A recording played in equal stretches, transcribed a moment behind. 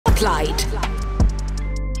Spotlight.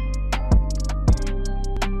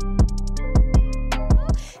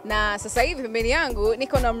 Na sasa hivi pembeni yangu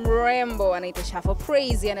niko na Mrembo anaitwa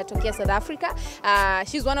Praise, anatokea South Africa.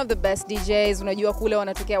 She's one of the best DJs. Unajua kule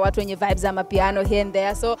wanatokea watu wenye vibes ama piano here and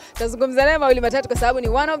there. So tazungumza naye mawili matatu kwa sababu ni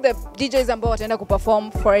one of the DJs ambao wataenda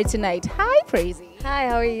kuperform for it tonight. Hi Praise. Hi,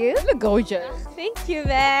 how are you? You look gorgeous. Thank you,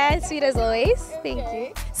 man. Sweet as always. Thank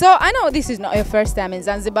you. So I know this is not your first time in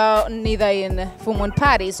Zanzibar, neither in Full Moon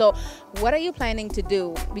Party. So what are you planning to do,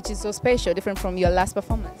 which is so special, different from your last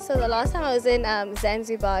performance? So the last time I was in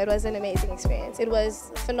Zanzibar, it was an amazing experience. It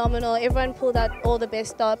was phenomenal. Everyone pulled out all the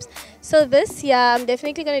best stops. So this year, I'm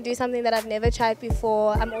definitely going to do something that I've never tried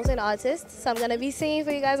before. I'm also an artist, so I'm going to be singing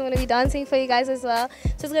for you guys. I'm going to be dancing for you guys as well.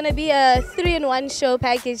 So it's going to be a 3-in-1 show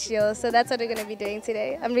package deal. So that's what we're going to be doing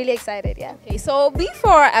today. I'm really excited, yeah. Okay, so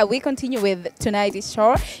before we continue with tonight's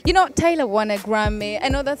show, you know, Tyla won a Grammy. I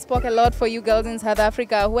know that spoke a lot for you girls in South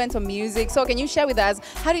Africa who went to music. So can you share with us,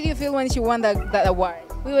 how did you feel when she won that award?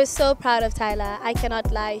 We were so proud of Tyla. I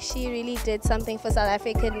cannot lie. She really did something for South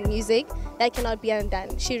African music that cannot be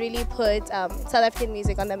undone. She really put South African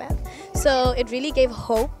music on the map. So it really gave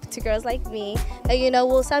hope to girls like me that, you know,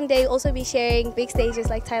 we'll someday also be sharing big stages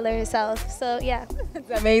like Tyla herself. So yeah.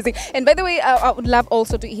 It's amazing. And by the way, I would love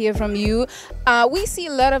also to hear from you. We see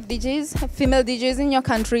a lot of DJs, female DJs in your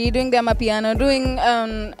country doing their piano, doing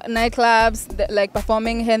nightclubs, like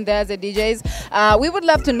performing here and there as a DJs. We would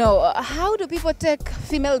love to know, how do people take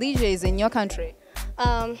female DJs in your country?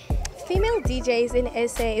 Female DJs in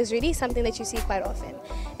SA is really something that you see quite often.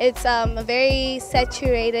 It's a very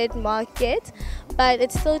saturated market, but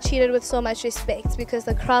it's still treated with so much respect because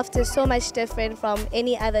the craft is so much different from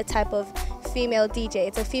any other type of female DJ.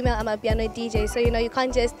 It's a female amapiano DJ, so you know you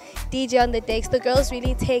can't just DJ on the decks. The girls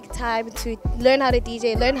really take time to learn how to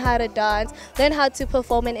DJ, learn how to dance, learn how to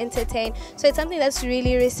perform and entertain. So it's something that's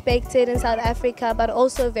really respected in South Africa, but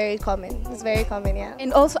also very common. It's very common, yeah.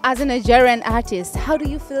 And also as a Nigerian artist, how do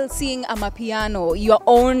you feel seeing amapiano, your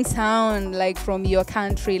own sound, like from your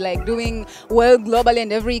country, like doing well globally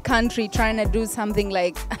in every country, trying to do something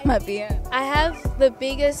like amapiano? I have the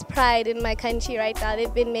biggest pride in my country right now.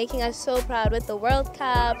 They've been making us so proud with the World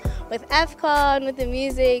Cup, with AFCON, with the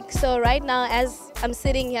music. So right now, as I'm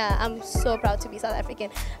sitting here, I'm so proud to be South African.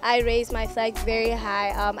 I raise my flag very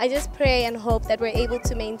high. I just pray and hope that we're able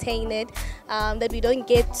to maintain it, that we don't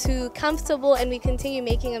get too comfortable and we continue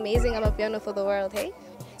making amazing amapiano for the world, hey?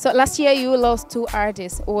 So last year you lost 2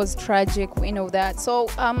 artists. It was tragic, we know that. So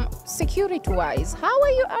security-wise, how are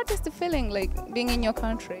you artists feeling like being in your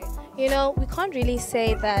country? You know, we can't really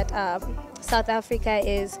say that South Africa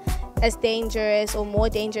is as dangerous or more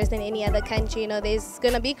dangerous than any other country. You know, there's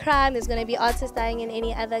going to be crime, there's going to be artists dying in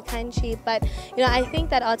any other country. But, you know, I think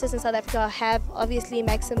that artists in South Africa have obviously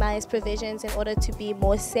maximized provisions in order to be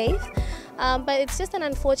more safe. But it's just an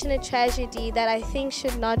unfortunate tragedy that I think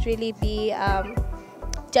should not really be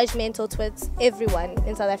judgmental towards everyone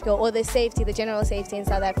in South Africa or the safety, the general safety in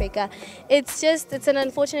South Africa. It's an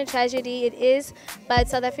unfortunate tragedy, it is, but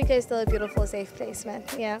South Africa is still a beautiful, safe place, man.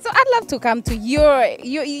 Yeah. So I'd love to come to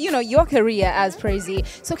your career as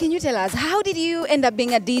Praise. So can you tell us, how did you end up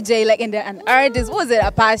being a DJ, like an artist? Was it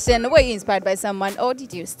a passion? Were you inspired by someone, or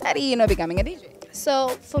did you study, you know, becoming a DJ? So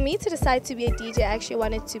for me to decide to be a DJ, I actually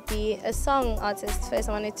wanted to be a song artist first.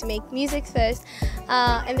 I wanted to make music first.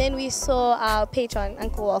 And then we saw our patron,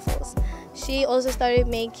 Uncle Waffles. She also started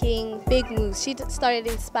making big moves. She started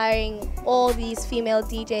inspiring all these female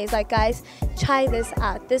DJs. Like, guys, try this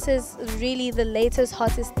out. This is really the latest,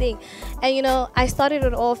 hottest thing. And, you know, I started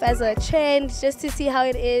it off as a trend just to see how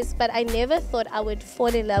it is. But I never thought I would fall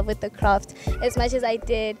in love with the craft as much as I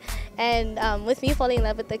did. And with me falling in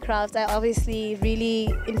love with the craft, I obviously really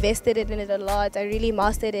invested in it a lot. I really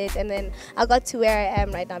mastered it. And then I got to where I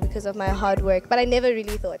am right now because of my hard work. But I never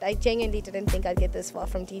really thought. I genuinely didn't think I'd get this far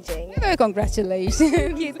from DJing. Congratulations.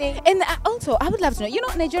 Thank you. And also, I would love to know, you know,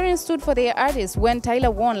 Nigerians stood for their artists. When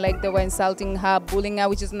Tyla won, like, they were insulting her, bullying her,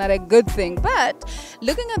 which is not a good thing. But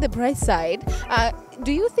looking at the bright side,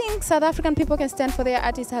 do you think South African people can stand for their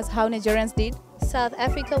artists as how Nigerians did? South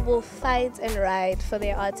Africa will fight and ride for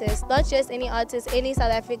their artists, not just any artist, any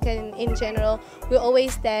South African in general. We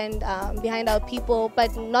always stand behind our people,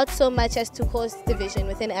 but not so much as to cause division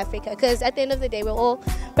within Africa, because at the end of the day, we're all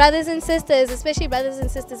brothers and sisters, especially brothers and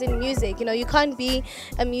sisters in music. You know, you can't be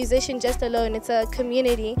a musician just alone. It's a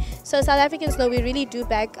community. So South Africans know we really do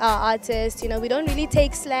back our artists. You know, we don't really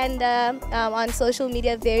take slander on social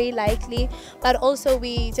media very lightly, but also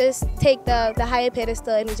we just take the higher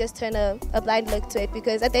pedestal and we just turn a blind look to it,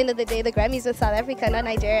 because at the end of the day, the Grammys are South Africa, not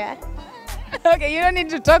Nigeria. Okay, you don't need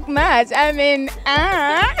to talk much. I mean, You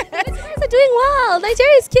guys are doing well.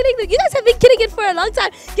 Nigeria is killing it. You guys have been killing it for a long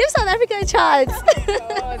time. Give South Africa a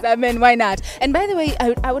chance. I mean, why not? And by the way,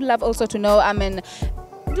 I would love also to know, I mean,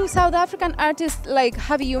 do South African artists like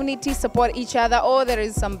have unity, support each other, or there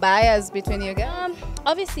is some bias between you guys?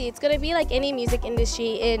 Obviously, it's going to be like any music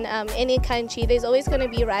industry in any country. There's always going to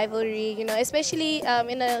be rivalry, you know, especially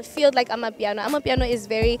in a field like Amapiano. Amapiano is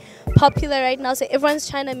very popular right now, so everyone's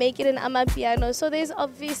trying to make it in Amapiano. So there's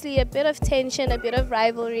obviously a bit of tension, a bit of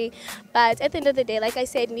rivalry. But at the end of the day, like I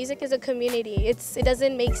said, music is a community. It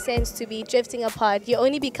doesn't make sense to be drifting apart. You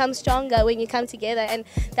only become stronger when you come together, and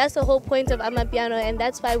that's the whole point of Amapiano, and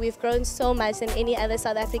that's why we've grown so much than any other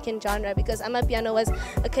South African genre, because Amapiano was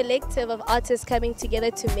a collective of artists coming together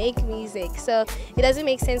to make music. So it doesn't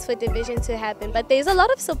make sense for division to happen. But there's a lot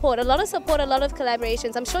of support, a lot of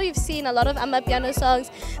collaborations. I'm sure you've seen a lot of Amapiano songs.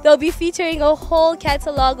 They'll be featuring a whole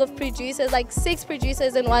catalog of producers, like 6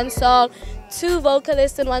 producers in one song, 2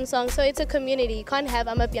 vocalists in one song. So it's a community. You can't have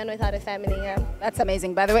Amapiano without a family. Yeah. That's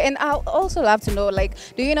amazing, by the way. And I'll also love to know, like,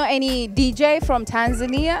 do you know any DJ from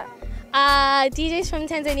Tanzania? DJs from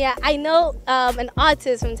Tanzania. I know an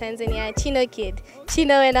artist from Tanzania, Chino Kid.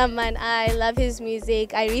 Chino and Aman. I love his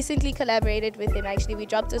music. I recently collaborated with him actually. We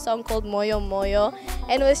dropped a song called Moyo Moyo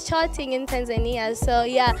and it was charting in Tanzania. So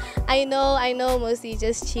yeah, I know mostly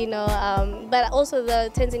just Chino. But also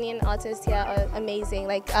the Tanzanian artists here are amazing.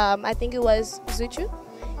 Like I think it was Zuchu.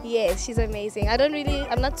 Yes, she's amazing.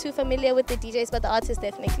 I'm not too familiar with the DJs, but the artists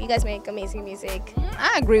definitely. You guys make amazing music.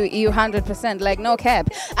 I agree with you 100%, like no cap.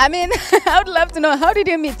 I mean, I would love to know, how did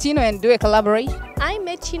you meet Chino and do a collaboration? I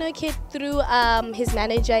met Chino Kid through his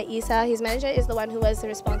manager, Isa. His manager is the one who was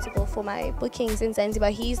responsible for my bookings in Zanzibar.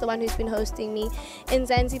 He's the one who's been hosting me in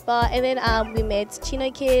Zanzibar. And then we met Chino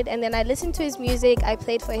Kid, and then I listened to his music. I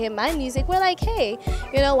played for him my music. We're like, hey,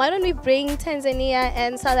 you know, why don't we bring Tanzania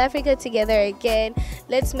and South Africa together again?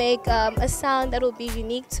 Let's make a sound that will be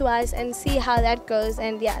unique to us and see how that goes.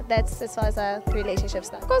 And yeah, that's as far as our relationship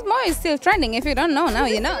starts. Because Moyo is still trending. If you don't know, now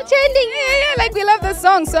you know. Trending. Yeah, like we love the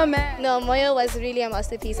song so much. No, Moyo was really a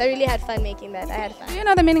masterpiece. I really had fun making that. I had fun. Do you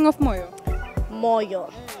know the meaning of Moyo?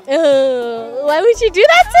 Moyo. Why would you do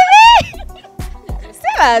that to me?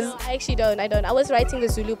 Tell us. No, I actually don't. I don't. I was writing the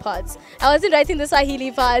Zulu parts. I wasn't writing the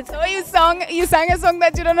Swahili parts. So you sang a song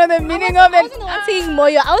that you don't know the meaning of it. I wasn't the one singing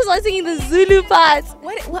Moyo. I was one singing the Zulu parts.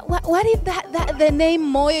 What if that the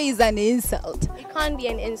name Moyo is an insult? It can't be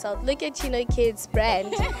an insult. Look at Chino Kid's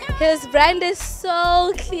brand. His brand is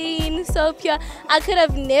so clean, so pure. I could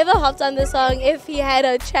have never hopped on the song if he had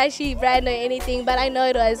a trashy brand or anything, but I know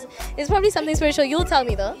it was. It's probably something spiritual. You'll tell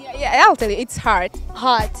me though. Yeah, I'll tell you. It's heart.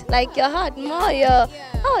 Heart, like your heart, Moyo.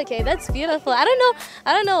 Oh, okay, that's beautiful. I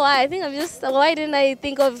don't know why. I think why didn't I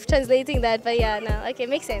think of translating that? But yeah, no, okay,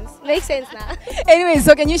 makes sense. Makes sense now. Anyway,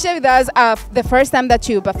 so can you share with us the first time that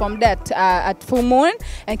you performed at Full Moon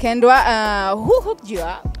and Kendwa? Who hooked you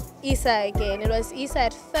up? Isa again. It was Isa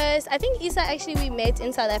at first. I think Isa actually we met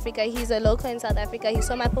in South Africa. He's a local in South Africa. He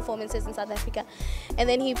saw my performances in South Africa. And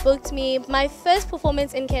then he booked me. My first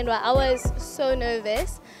performance in Kendwa, I was so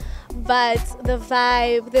nervous. But the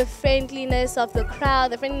vibe, the friendliness of the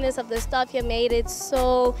crowd, the friendliness of the staff here made it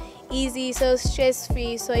so easy, so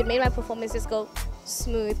stress-free. So it made my performances go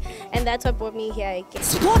smooth. And that's what brought me here again.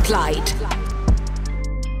 Spotlight.